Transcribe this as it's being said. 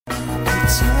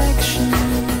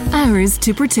Ours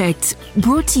to Protect,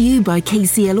 brought to you by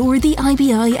KCLR, the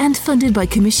IBI, and funded by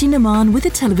Commission Amman with a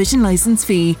television licence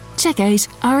fee. Check out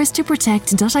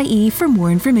ourstoprotect.ie for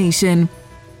more information.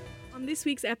 On this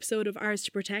week's episode of Ours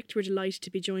to Protect, we're delighted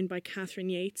to be joined by Catherine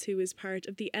Yates, who is part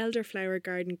of the Elderflower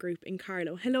Garden Group in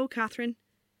Carlow. Hello, Catherine.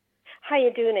 How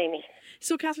you doing, Amy?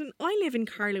 So, Catherine, I live in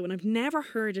Carlow and I've never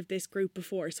heard of this group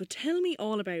before, so tell me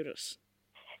all about it.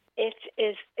 It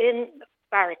is in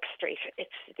Barrack Street. It's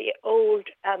the old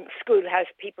schoolhouse.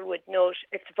 People would know it.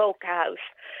 It's Voca House,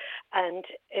 and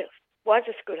it was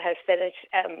a schoolhouse. Then it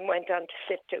went on to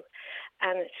situ,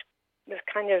 and it was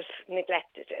kind of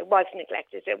neglected. It was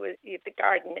neglected. It was the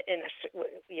garden in it.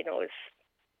 Was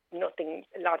nothing,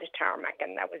 a lot of tarmac,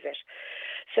 and that was it.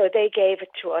 So they gave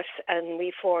it to us, and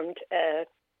we formed a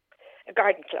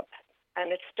garden club.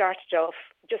 And it started off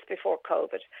just before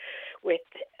COVID with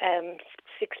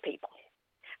 6 people.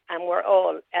 And we're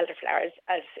all elderflowers,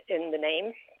 as in the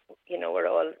name. We're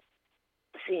all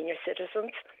senior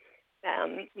citizens.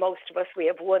 Most of us, we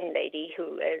have one lady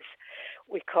who is,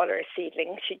 we call her a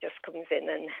seedling. She just comes in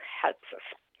and helps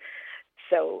us.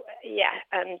 So,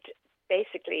 and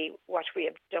basically what we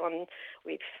have done,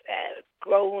 we've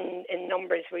grown in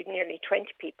numbers. We've nearly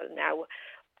 20 people now.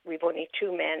 We've only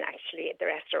 2 men, actually. The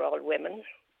rest are all women.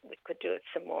 We could do it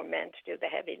some more men to do the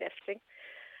heavy lifting.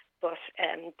 But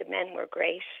the men were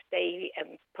great. They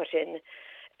put in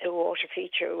a water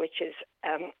feature, which is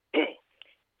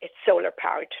it's solar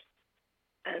powered.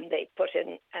 And they put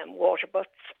in water butts.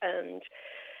 And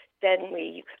then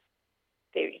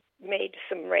they made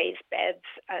some raised beds,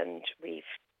 and we've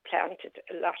planted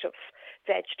a lot of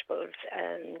vegetables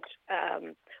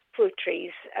and fruit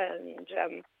trees. And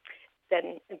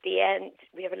then at the end,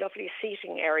 we have a lovely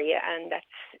seating area, and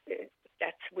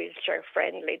that's wheelchair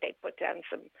friendly. They put down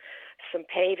some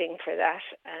paving for that,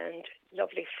 and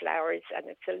lovely flowers, and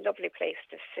it's a lovely place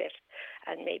to sit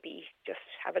and maybe just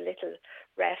have a little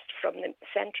rest from the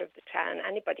centre of the town.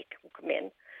 Anybody can come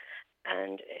in,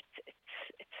 and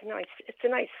it's nice. It's a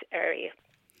nice area.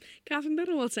 Catherine, that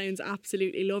all sounds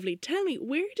absolutely lovely. Tell me,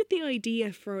 where did the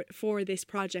idea for this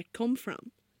project come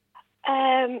from?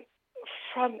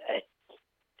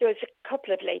 There was a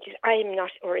couple of ladies. I'm not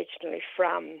originally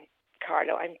from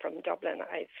Carlow. I'm from Dublin.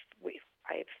 I've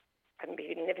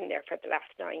been living there for the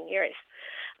last 9 years,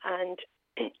 and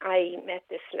I met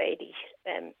this lady,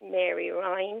 Mary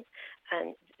Ryan,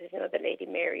 and there's another lady,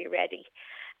 Mary Reddy,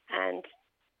 and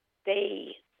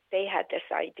they had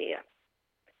this idea,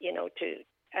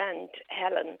 and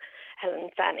Helen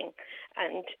Fanning,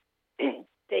 and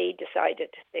they decided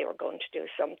they were going to do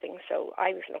something. So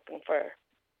I was looking for,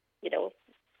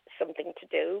 something to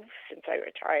do since I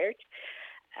retired,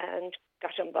 and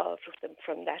got involved with them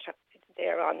from that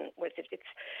there on.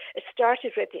 It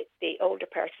started with the Older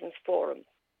Persons Forum.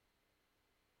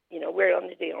 We're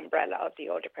under the umbrella of the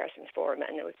Older Persons Forum,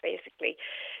 and it was basically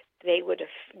they would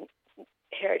have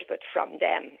heard of it from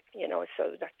them,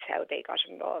 so that's how they got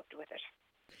involved with it.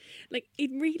 Like,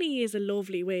 it really is a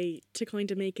lovely way to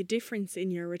kind of make a difference in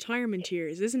your retirement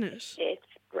years, isn't it? It's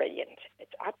brilliant.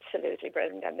 It's absolutely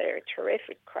brilliant, and they're a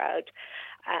terrific crowd,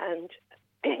 and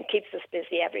keeps us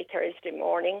busy every Thursday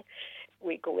morning.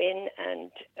 We go in,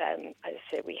 and as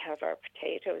I say, we have our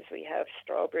potatoes, we have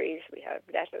strawberries, we have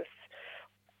lettuce,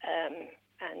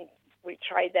 and we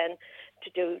try then to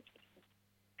do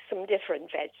some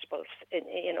different vegetables,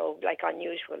 like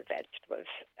unusual vegetables.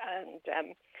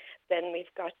 And then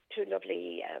we've got 2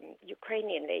 lovely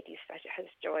Ukrainian ladies that has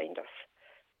joined us,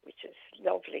 which is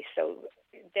lovely. So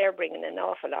they're bringing an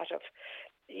awful lot of,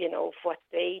 what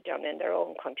they done in their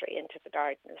own country into the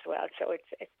garden as well. So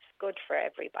it's good for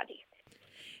everybody.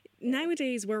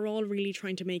 Nowadays, we're all really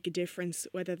trying to make a difference,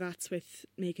 whether that's with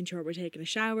making sure we're taking a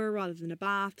shower rather than a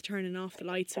bath, turning off the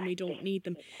lights when we don't need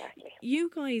them. Exactly. You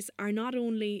guys are not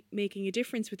only making a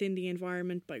difference within the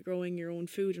environment by growing your own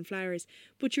food and flowers,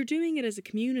 but you're doing it as a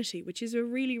community, which is a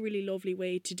really, really lovely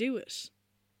way to do it.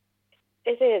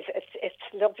 It is. It's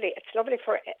lovely. It's lovely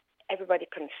for everybody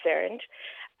concerned.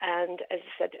 And as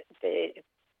I said,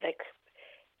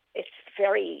 it's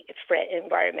very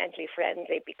environmentally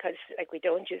friendly because, we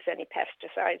don't use any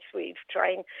pesticides. We've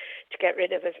trying to get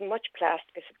rid of as much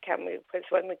plastic as we can. Because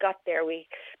when we got there,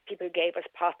 people gave us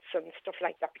pots and stuff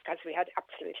like that because we had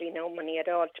absolutely no money at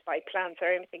all to buy plants or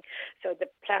anything. So the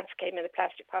plants came in the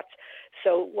plastic pots.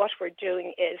 So what we're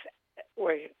doing is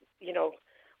we're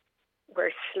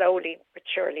slowly but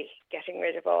surely getting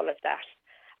rid of all of that.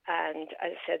 And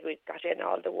as I said, we've got in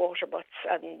all the water butts,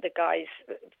 and the guys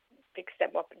fix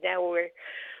them up. Now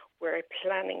we're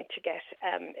planning to get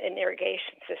an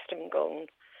irrigation system going.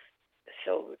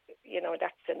 So,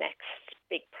 that's the next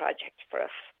big project for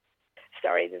us.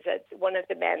 sorry, one of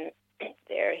the men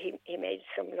there, he made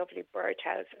some lovely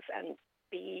birdhouses and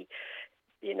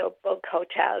bug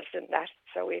hotels and that.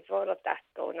 So we've all of that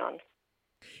going on.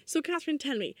 So Catherine,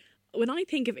 tell me, when I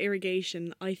think of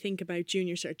irrigation, I think about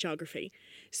junior cert geography.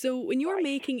 So when you're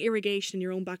making irrigation in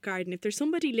your own back garden, if there's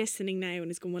somebody listening now and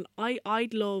is going, well,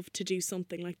 I'd love to do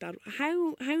something like that,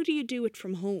 how do you do it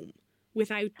from home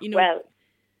without, Well,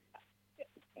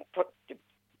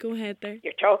 go ahead there.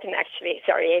 You're talking, actually,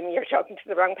 sorry, Amy, you're talking to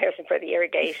the wrong person for the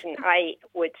irrigation. I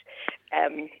would, as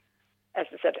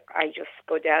I said, I just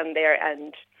go down there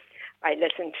and I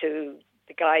listen to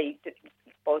the guy,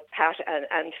 both Pat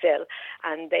and Phil,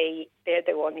 and they're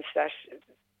the ones that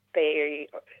they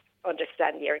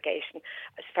understand the irrigation.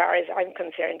 As far as I'm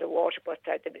concerned, the water butts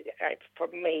are, for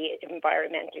me,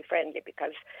 environmentally friendly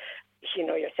because,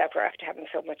 yourself, we're after having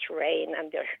so much rain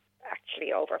and they're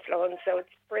actually overflowing, so it's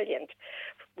brilliant.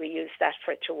 We use that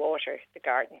to water the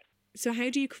garden. So how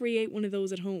do you create one of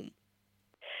those at home?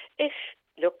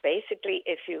 Basically,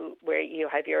 if you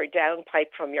have your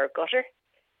downpipe from your gutter,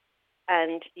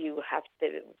 and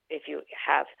if you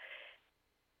have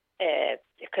a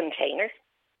container,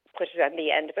 put it on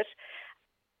the end of it,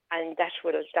 and that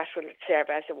will serve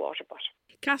as a water butt.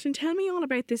 Catherine, tell me all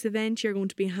about this event you're going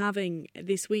to be having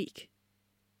this week.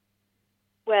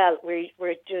 Well,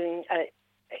 we're doing a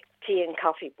tea and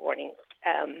coffee morning,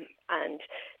 and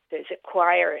there's a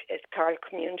choir, it's Carl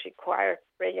Community Choir,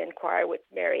 brilliant choir with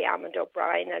Mary Ammond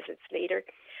O'Brien as its leader,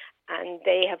 and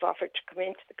they have offered to come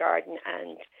into the garden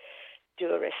and do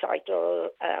a recital,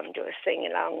 do a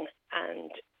sing-along,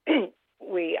 and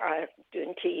we are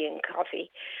doing tea and coffee.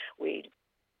 We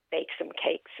bake some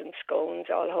cakes and scones,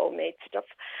 all homemade stuff,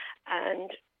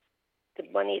 and the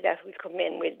money that will come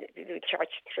in, we charge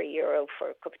 €3 for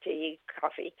a cup of tea,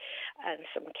 coffee, and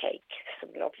some cake,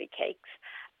 some lovely cakes.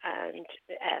 And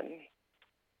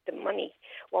the money,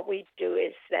 what we do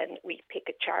is then we pick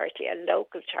a charity, a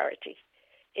local charity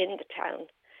in the town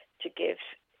to give,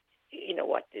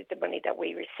 the money that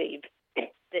we receive,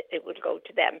 it would go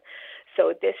to them.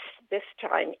 So this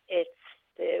time it's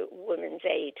the Women's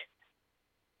Aid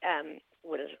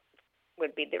will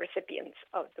be the recipients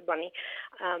of the money.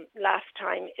 Last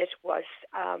time it was,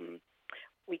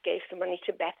 we gave the money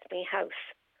to Bethany House.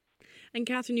 And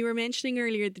Catherine, you were mentioning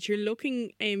earlier that you're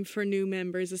looking for new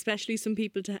members, especially some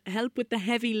people to help with the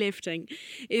heavy lifting.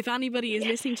 If anybody is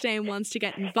listening today and wants to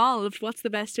get involved, what's the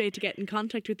best way to get in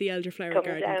contact with the Elderflower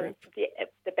Garden Group?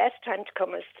 The best time to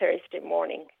come is Thursday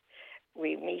morning.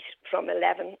 We meet from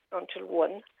 11 until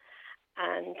 1,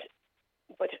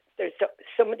 but there's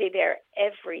somebody there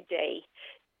every day,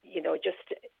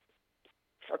 just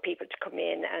for people to come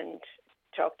in and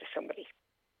talk to somebody.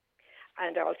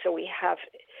 And also we have,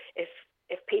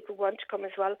 if people want to come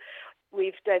as well,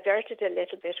 we've diverted a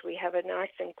little bit. We have an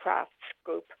arts and crafts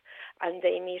group, and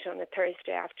they meet on a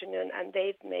Thursday afternoon, and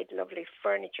they've made lovely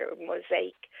furniture,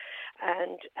 mosaic,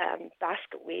 and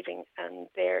basket weaving, and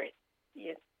they're,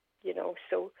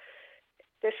 so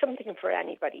there's something for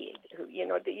anybody who,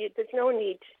 there's no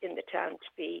need in the town to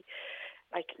be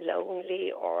like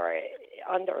lonely or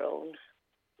on their own.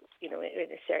 In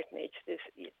a certain age,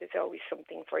 there's always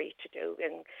something for you to do,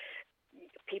 and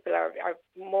people are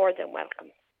more than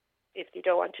welcome. If they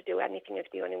don't want to do anything, if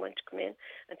they only want to come in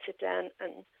and sit down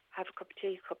and have a cup of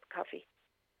tea, a cup of coffee,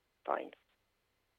 fine.